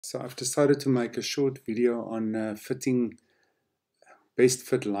So I've decided to make a short video on fitting best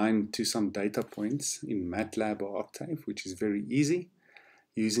fit line to some data points in Matlab or Octave, which is very easy,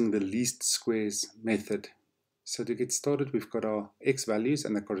 using the least squares method. So to get started, we've got our x values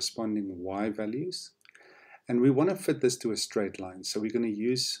and the corresponding y values. And we want to fit this to a straight line. So we're going to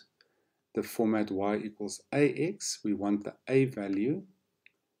use the format y equals ax. We want the a value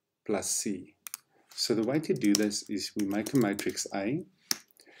plus c. So the way to do this is we make a matrix A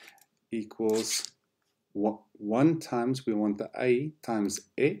equals 1 times, we want the a times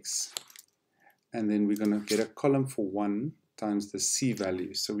x, and then we're going to get a column for 1 times the c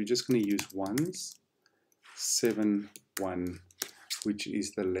value. So we're just going to use 1s, 7, 1, which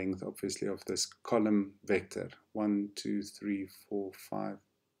is the length obviously of this column vector. 1, 2, 3, 4, 5,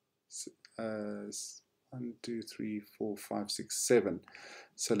 1, 2, 3, 4, 5, 6, 7.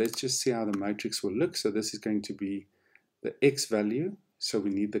 So let's just see how the matrix will look. So this is going to be the x value. So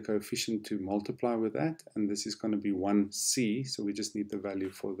we need the coefficient to multiply with that, and this is going to be 1c, so we just need the value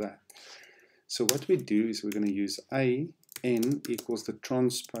for that. So what we do is we're going to use a n equals the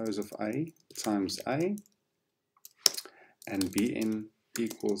transpose of a times a, and bn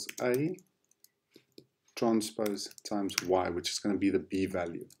equals a transpose times y, which is going to be the b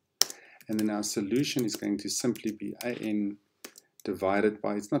value. And then our solution is going to simply be an divided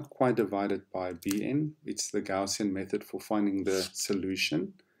by, it's not quite divided by bn, it's the Gaussian method for finding the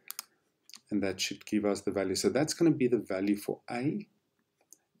solution, and that should give us the value. So that's going to be the value for a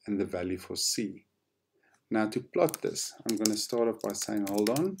and the value for c. Now to plot this, I'm going to start off by saying hold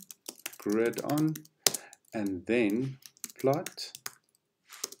on, grid on, and then plot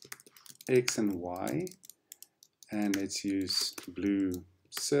x and y, and let's use blue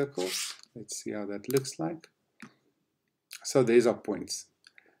circles. Let's see how that looks like. So there's our points.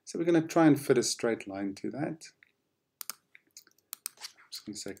 So we're going to try and fit a straight line to that. I'm just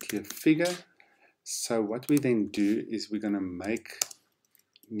going to say clear figure. So what we then do is we're going to make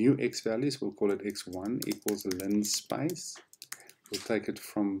new x values. We'll call it x1 equals lin space. We'll take it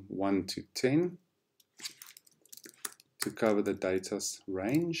from 1 to 10 to cover the data's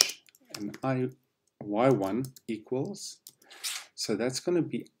range. And y1 equals, so that's going to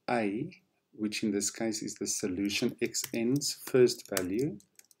be a, which in this case is the solution xn's first value,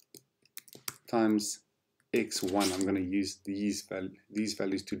 times x1. I'm going to use these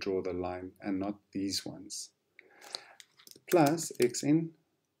values to draw the line and not these ones, plus xn2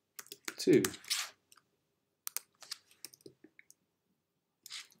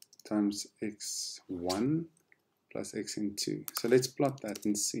 times x1 plus xn2. So let's plot that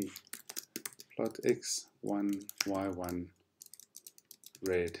and see. Plot x1, y1,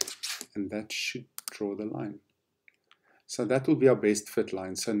 red. And that should draw the line. So that will be our best fit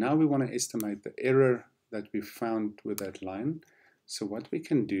line. So now we want to estimate the error that we found with that line. So what we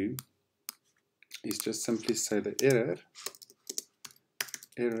can do is just simply say the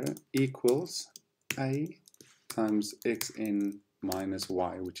error equals a times xn minus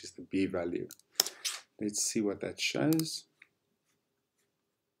y, which is the b value. Let's see what that shows.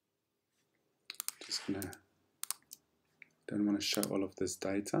 Just gonna, don't want to show all of this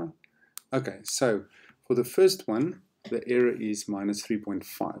data. Okay, so for the first one, the error is minus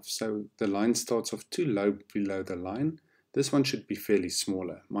 3.5. So the line starts off too low below the line. This one should be fairly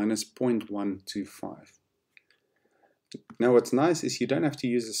smaller, minus 0.125. Now what's nice is you don't have to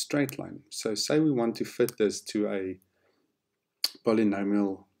use a straight line. So say we want to fit this to a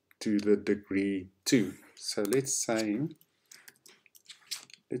polynomial to the degree 2. So let's say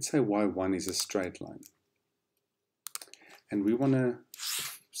y1 is a straight line. And we want to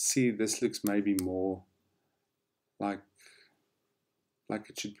see this looks maybe more like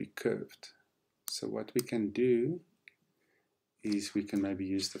it should be curved. So what we can do is we can maybe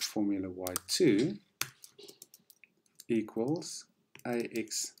use the formula y2 equals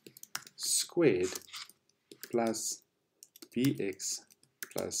ax squared plus bx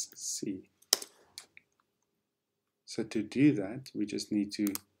plus c. So to do that, we just need to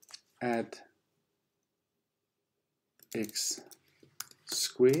add x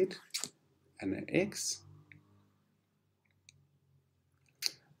squared and an x.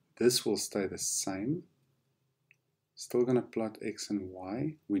 This will stay the same. Still going to plot x and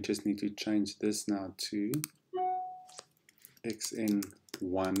y. We just need to change this now to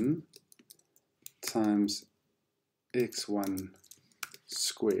xn1 times x1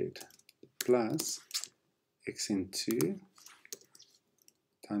 squared plus xn2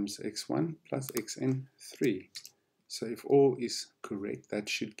 times x1 plus xn3. So if all is correct, that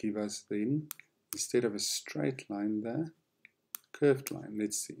should give us then, instead of a straight line, the curved line.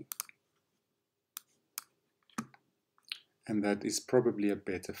 Let's see. and that is probably a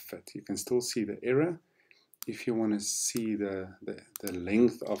better fit. You can still see the error. If you want to see the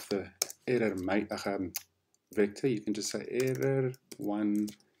length of the error vector, you can just say error 1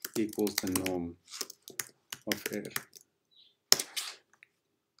 equals the norm of error.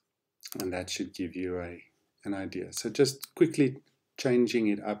 And that should give you an idea. So just quickly changing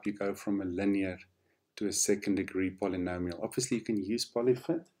it up, you go from a linear to a second degree polynomial. Obviously you can use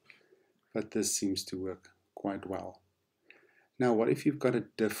polyfit, but this seems to work quite well. Now what if you've got a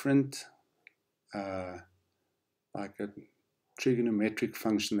different, like a trigonometric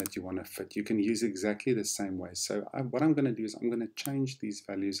function that you want to fit? You can use exactly the same way. So what I'm going to do is I'm going to change these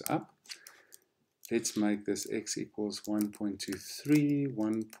values up. Let's make this x equals 1.23,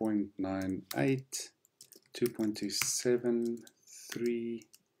 1.98, 2.27, 3,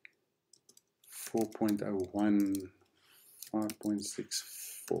 4.01,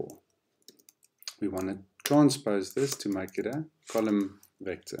 5.64. We want to transpose this to make it a column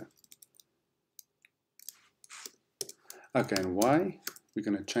vector. Okay, and y, we're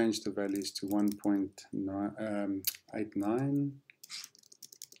going to change the values to 1.89.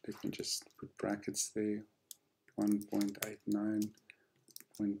 Let me just put brackets there. 1.89,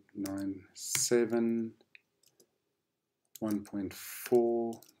 0.97,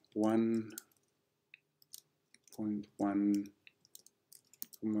 1.4,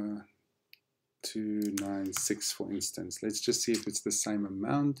 1.296, for instance. Let's just see if it's the same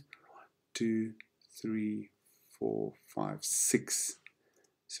amount. 2, 3, 4, 5, 6.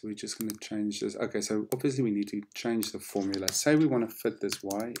 So we're just going to change this. Okay, so obviously we need to change the formula. Say we want to fit this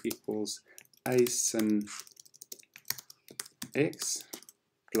y equals a sin x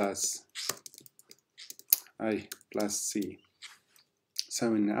plus a plus c.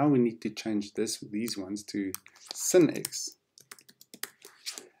 So now we need to change these ones to sin x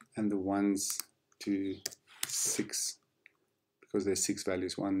and the ones to 6, because there's 6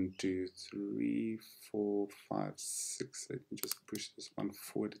 values. 1, 2, 3, 4, 5, 6. Let me just push this one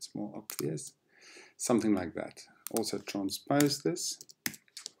forward, it's more obvious. Something like that. Also transpose this.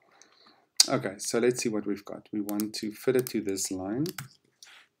 Okay, so let's see what we've got. We want to fit it to this line.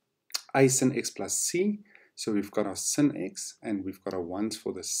 A sin x plus c. So we've got our sin x and we've got our 1s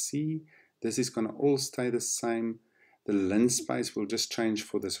for the c. This is going to all stay the same. The linspace will just change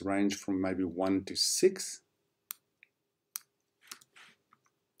for this range from maybe 1 to 6.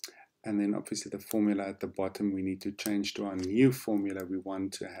 And then obviously the formula at the bottom we need to change to our new formula. We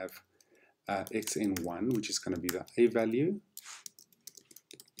want to have xn1, which is going to be the a value,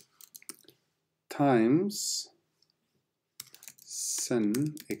 times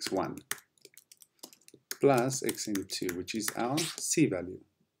sin x1 plus xn2, which is our c value.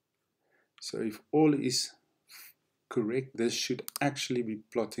 So if all is correct, this should actually be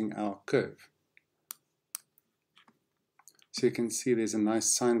plotting our curve. So you can see there's a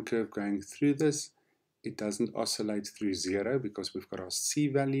nice sine curve going through this. It doesn't oscillate through 0 because we've got our c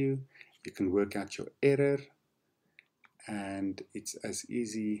value. You can work out your error, and it's as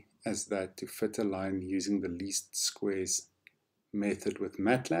easy as that to fit a line using the least squares method with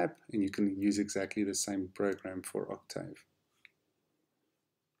Matlab, and you can use exactly the same program for Octave.